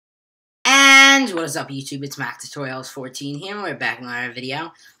And what is up, YouTube? It's Mac Tutorials 14 here, and we're back in another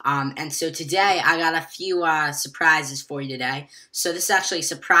video. And so today I got a few surprises for you today. So this is actually a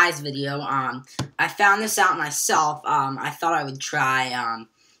surprise video. I found this out myself. I thought I would try,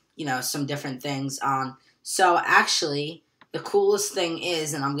 some different things. So actually, the coolest thing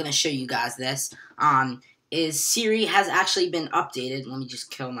is, and I'm gonna show you guys this, is Siri has actually been updated. Let me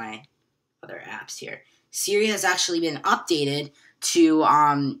just kill my other apps here. Siri has actually been updated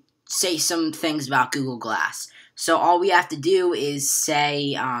to say some things about Google Glass. So all we have to do is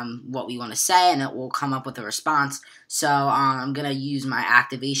say what we want to say, and it will come up with a response. So I'm going to use my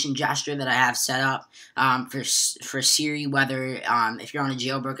activation gesture that I have set up for Siri, whether if you're on a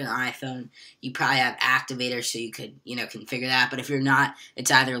jailbroken iPhone, you probably have activator, so you could configure that. But if you're not, it's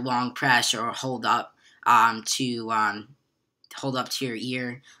either long press or hold up to your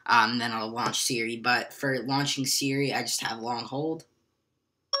ear, and then it'll launch Siri. But for launching Siri, I just have long hold.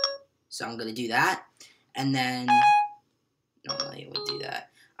 So I'm going to do that, and then normally it would do that.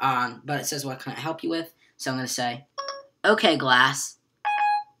 But it says, what can I help you with? So I'm going to say, okay, Glass,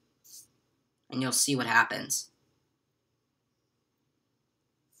 and you'll see what happens.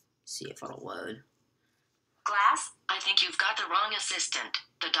 See if it'll load. Glass, I think you've got the wrong assistant,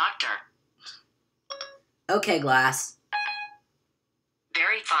 the doctor. Okay, Glass.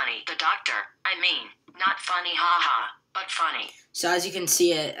 Very funny, the doctor. I mean, not funny, haha, but funny. So as you can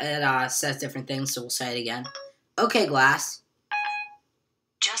see, it says different things, so we'll say it again. Okay, Glass.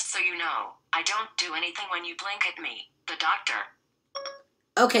 Just so you know, I don't do anything when you blink at me, the doctor.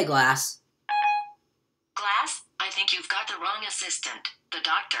 Okay, Glass. Glass, I think you've got the wrong assistant, the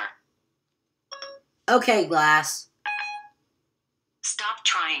doctor. Okay, Glass. Stop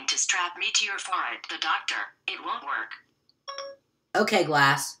trying to strap me to your forehead, the doctor. It won't work. Okay,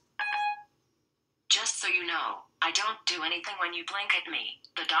 Glass. Just so you know, I don't do anything when you blink at me,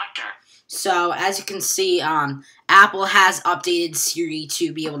 the doctor. So, as you can see, Apple has updated Siri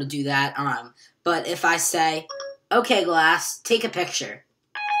to be able to do that. But if I say, okay, Glass, take a picture,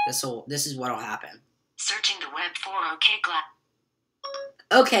 this is what'll happen. Searching the web for okay, Glass.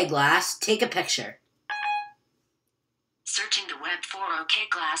 Okay, Glass, take a picture. Searching the web for okay,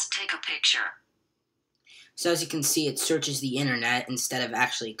 Glass, take a picture. So as you can see, it searches the internet instead of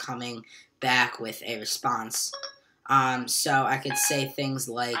actually coming back with a response. So I could say things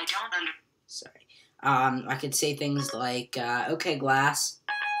like, I could say things like, okay, Glass.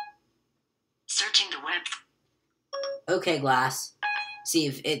 Searching the web. Okay, Glass. See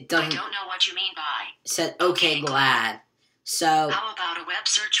if it doesn't. I don't know what you mean by. Said okay, Glad. So. How about a web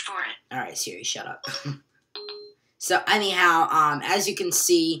search for it? All right, Siri, shut up. So anyhow, as you can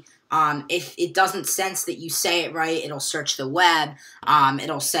see, if it doesn't sense that you say it right, it'll search the web.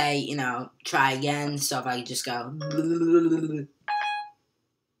 It'll say, try again. So if I just go,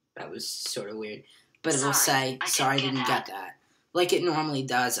 that was sort of weird. But it'll say, sorry, I didn't get that. Like it normally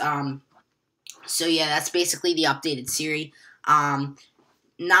does. So yeah, that's basically the updated Siri.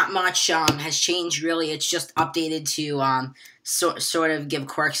 Not much has changed, really. It's just updated to sort of give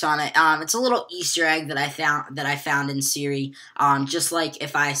quirks on it. It's a little Easter egg that I found in Siri. Just like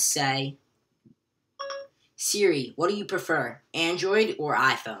if I say, Siri, what do you prefer, Android or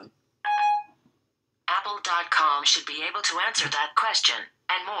iPhone? Apple.com should be able to answer that question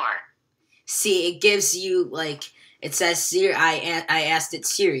and more. See, it gives you it says, Siri, I asked it,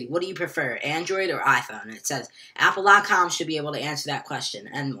 Siri, what do you prefer, Android or iPhone? And it says, Apple.com should be able to answer that question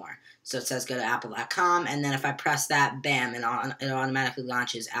and more. So it says go to Apple.com, and then if I press that, bam, it automatically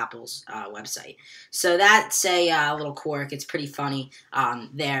launches Apple's website. So that's a little quirk. It's pretty funny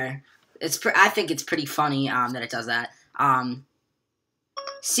there. I think it's pretty funny that it does that.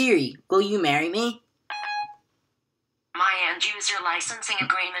 Siri, will you marry me? My end-user licensing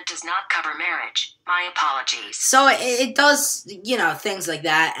agreement does not cover marriage. My apologies. So it does, things like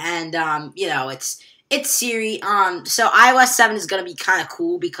that, and, it's Siri. So iOS 7 is going to be kind of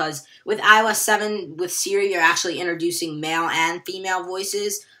cool because with iOS 7, with Siri, you're actually introducing male and female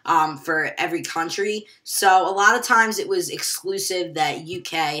voices for every country. So a lot of times it was exclusive that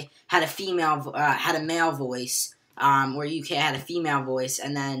UK had a male voice, where UK had a female voice,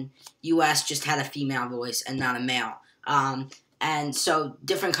 and then US just had a female voice and not a male. And so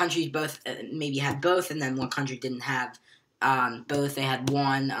different countries both maybe had both, and then one country didn't have both. They had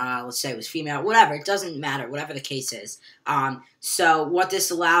one, let's say it was female, whatever. It doesn't matter, whatever the case is. So what this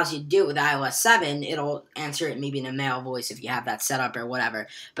allows you to do with iOS 7, it'll answer it maybe in a male voice if you have that set up or whatever.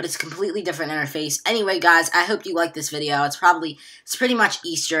 But it's a completely different interface. Anyway, guys, I hope you liked this video. It's pretty much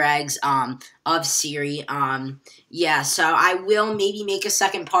Easter eggs of Siri. Yeah, so I will maybe make a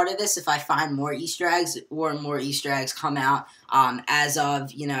second part of this if I find more Easter eggs or more Easter eggs come out as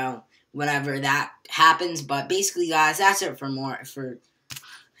of, whenever that happens. But basically, guys, that's it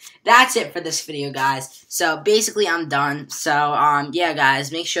that's it for this video, guys. So basically, I'm done. So yeah,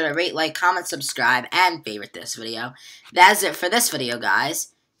 guys, make sure to rate, like, comment, subscribe, and favorite this video. That's it for this video,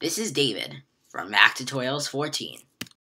 guys. This is David from Mac Tutorials 14.